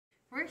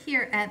We're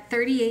here at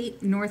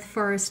 38 North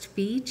Forest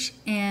Beach,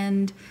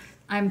 and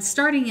I'm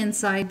starting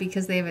inside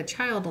because they have a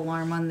child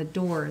alarm on the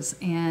doors,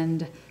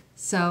 and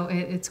so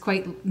it's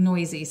quite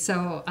noisy.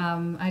 So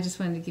I just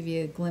wanted to give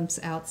you a glimpse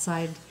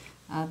outside.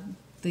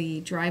 The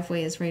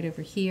driveway is right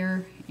over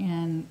here,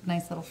 and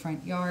nice little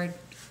front yard,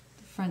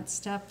 front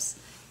steps,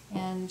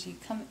 and you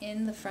come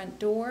in the front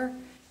door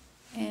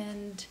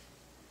and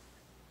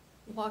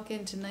walk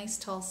into nice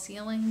tall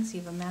ceilings.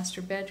 You have a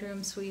master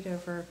bedroom suite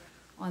over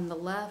on the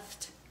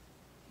left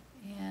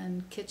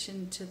and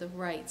kitchen to the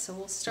right. So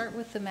we'll start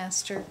with the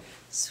master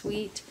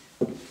suite.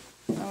 They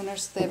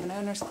have an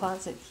owner's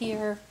closet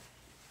here.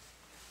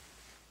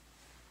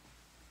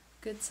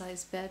 Good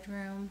sized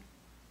bedroom,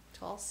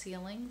 tall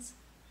ceilings.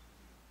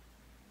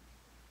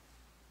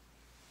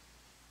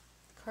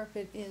 The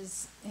carpet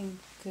is in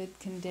good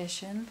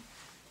condition.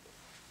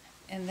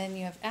 And then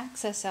you have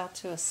access out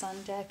to a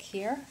sun deck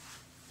here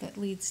that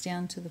leads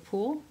down to the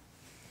pool.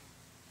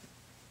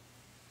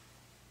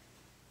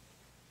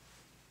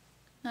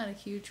 Not a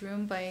huge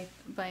room by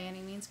any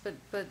means, but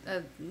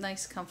a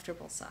nice,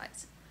 comfortable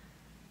size.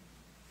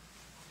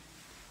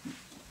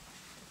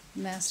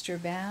 Master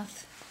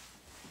bath.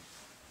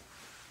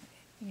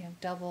 You have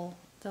double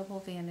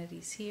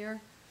vanities here,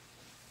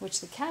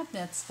 which the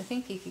cabinets, I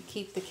think you could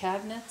keep the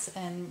cabinets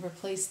and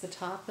replace the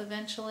top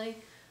eventually.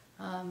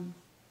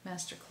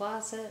 Master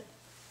closet,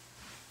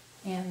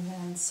 and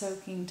then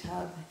soaking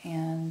tub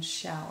and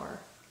shower.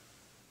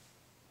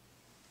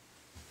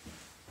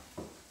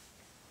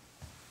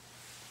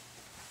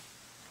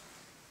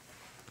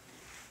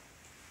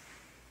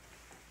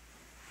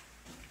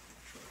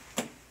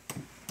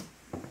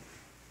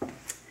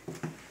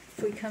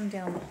 If we come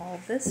down the hall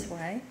this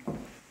way,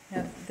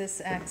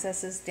 this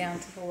accesses down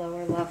to the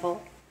lower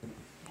level. You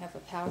have a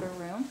powder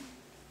room.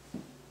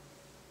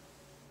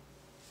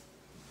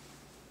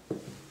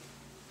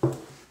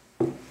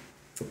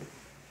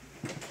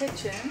 The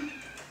kitchen.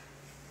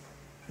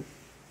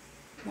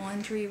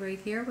 Laundry right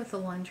here with a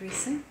laundry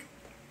sink.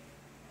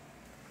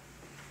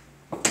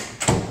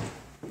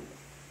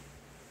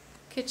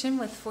 Kitchen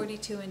with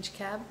 42-inch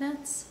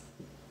cabinets.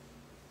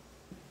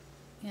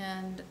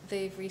 And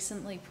they've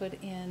recently put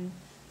in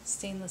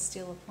stainless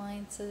steel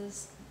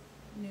appliances,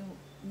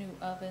 new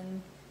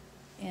oven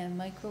and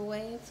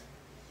microwave.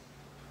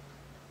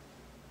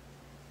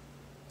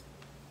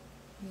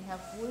 You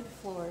have wood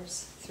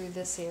floors through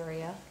this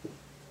area.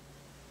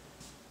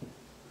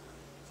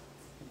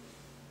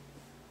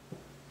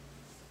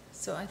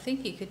 So I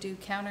think you could do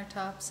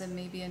countertops and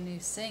maybe a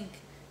new sink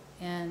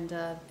and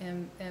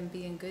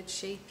be in good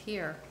shape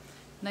here.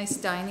 Nice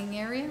dining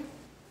area.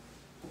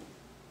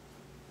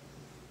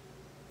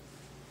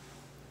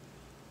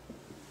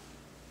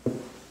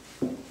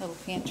 Little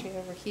pantry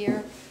over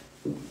here,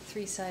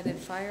 three-sided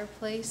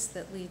fireplace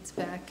that leads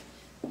back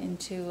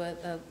into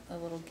a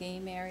little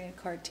game area,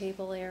 card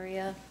table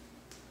area,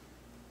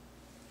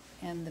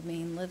 and the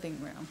main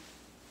living room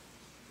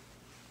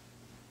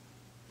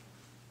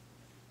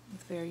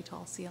with very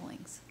tall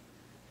ceilings.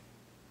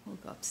 We'll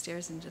go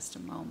upstairs in just a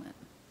moment.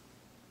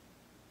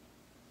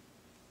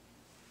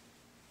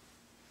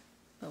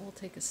 But we'll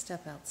take a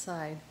step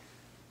outside.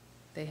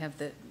 They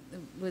have it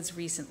was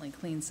recently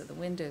cleaned, so the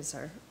windows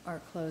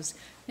are closed.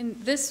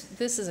 And this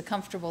is a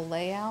comfortable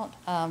layout.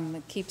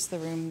 It keeps the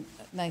room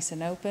nice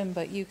and open,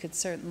 but you could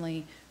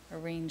certainly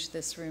arrange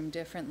this room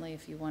differently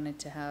if you wanted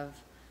to have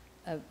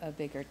a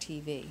bigger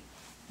TV,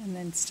 and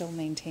then still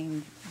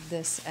maintain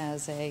this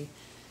as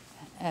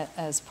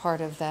part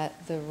of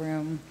the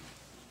room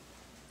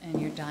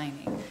and your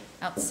dining.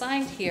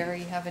 Outside here,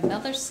 you have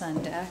another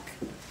sun deck.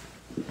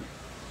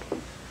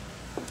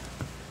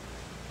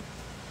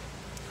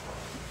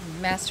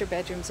 Master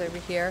bedrooms over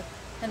here,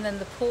 and then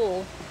the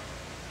pool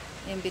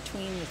in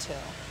between the two.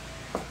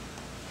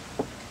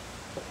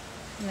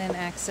 And then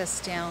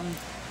access down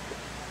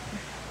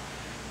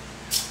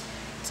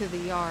to the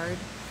yard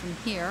from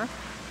here.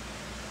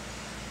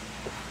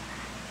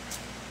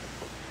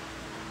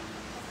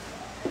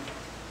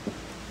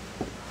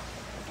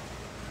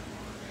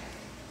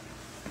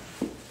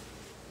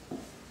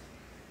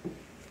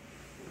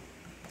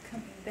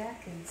 Coming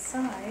back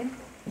inside.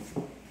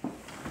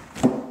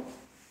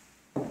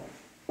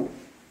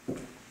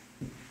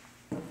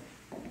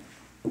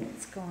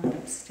 Going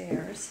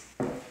upstairs.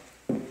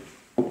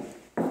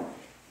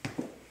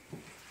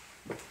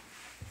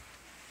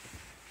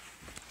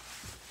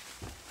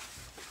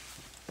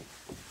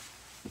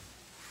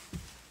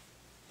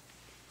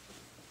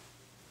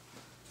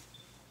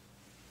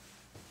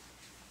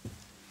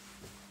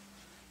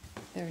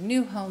 There are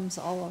new homes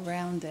all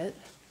around it,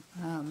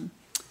 and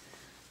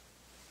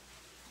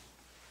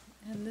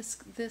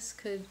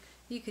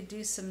you could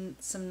do some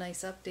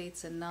nice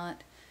updates and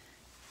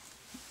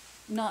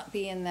not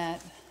be in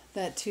that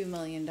 $2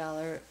 million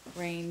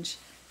range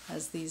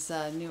as these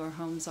newer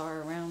homes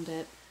are around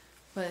it,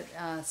 but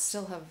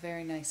still have a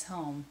very nice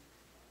home.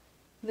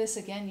 This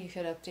again, you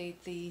could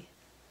update the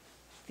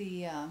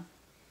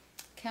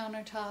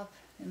countertop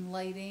and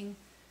lighting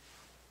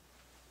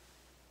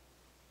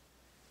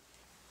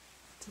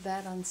to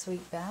that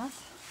ensuite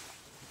bath.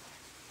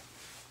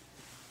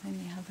 And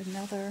you have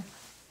another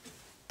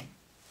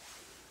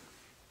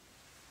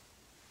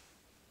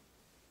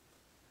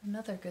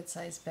good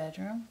sized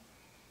bedroom.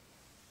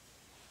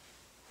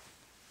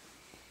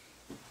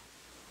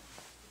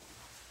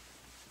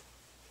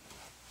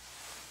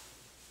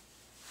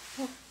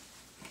 Oh.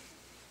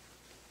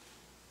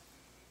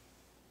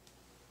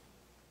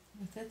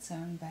 With its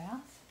own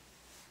bath.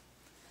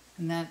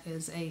 And that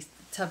is a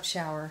tub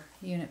shower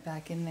unit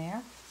back in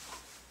there.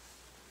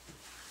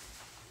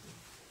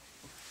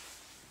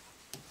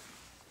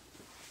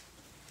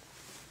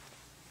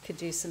 Could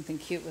do something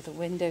cute with a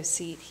window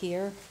seat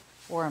here,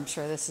 or I'm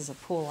sure this is a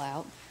pull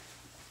out.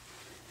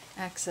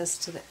 Access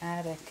to the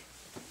attic.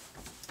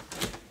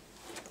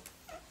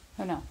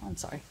 Oh no, I'm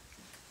sorry.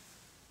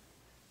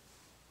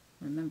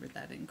 Remembered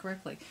that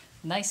incorrectly.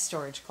 Nice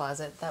storage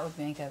closet. That would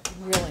make a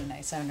really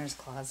nice owner's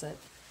closet.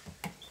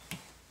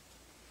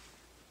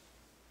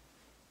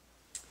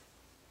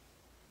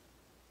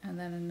 And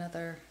then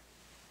another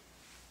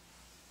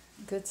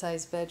good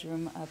sized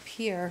bedroom up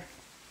here.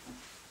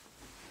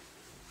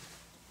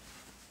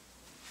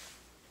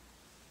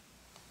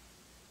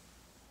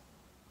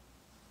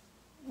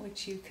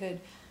 Which you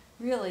could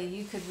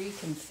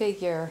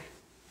reconfigure.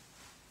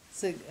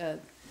 It's a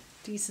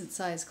decent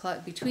sized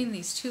closet. Between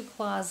these two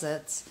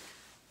closets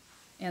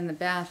and the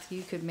bath,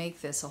 you could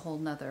make this a whole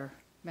nother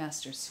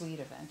master suite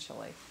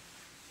eventually,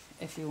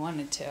 if you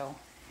wanted to.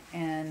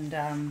 And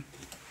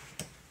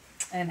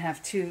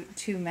have two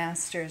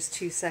masters,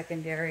 two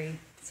secondary,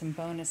 some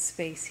bonus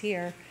space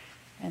here,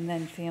 and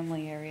then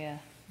family area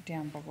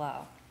down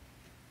below.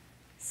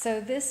 So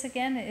this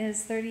again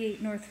is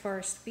 38 North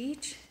Forest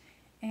Beach,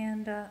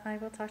 and I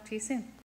will talk to you soon.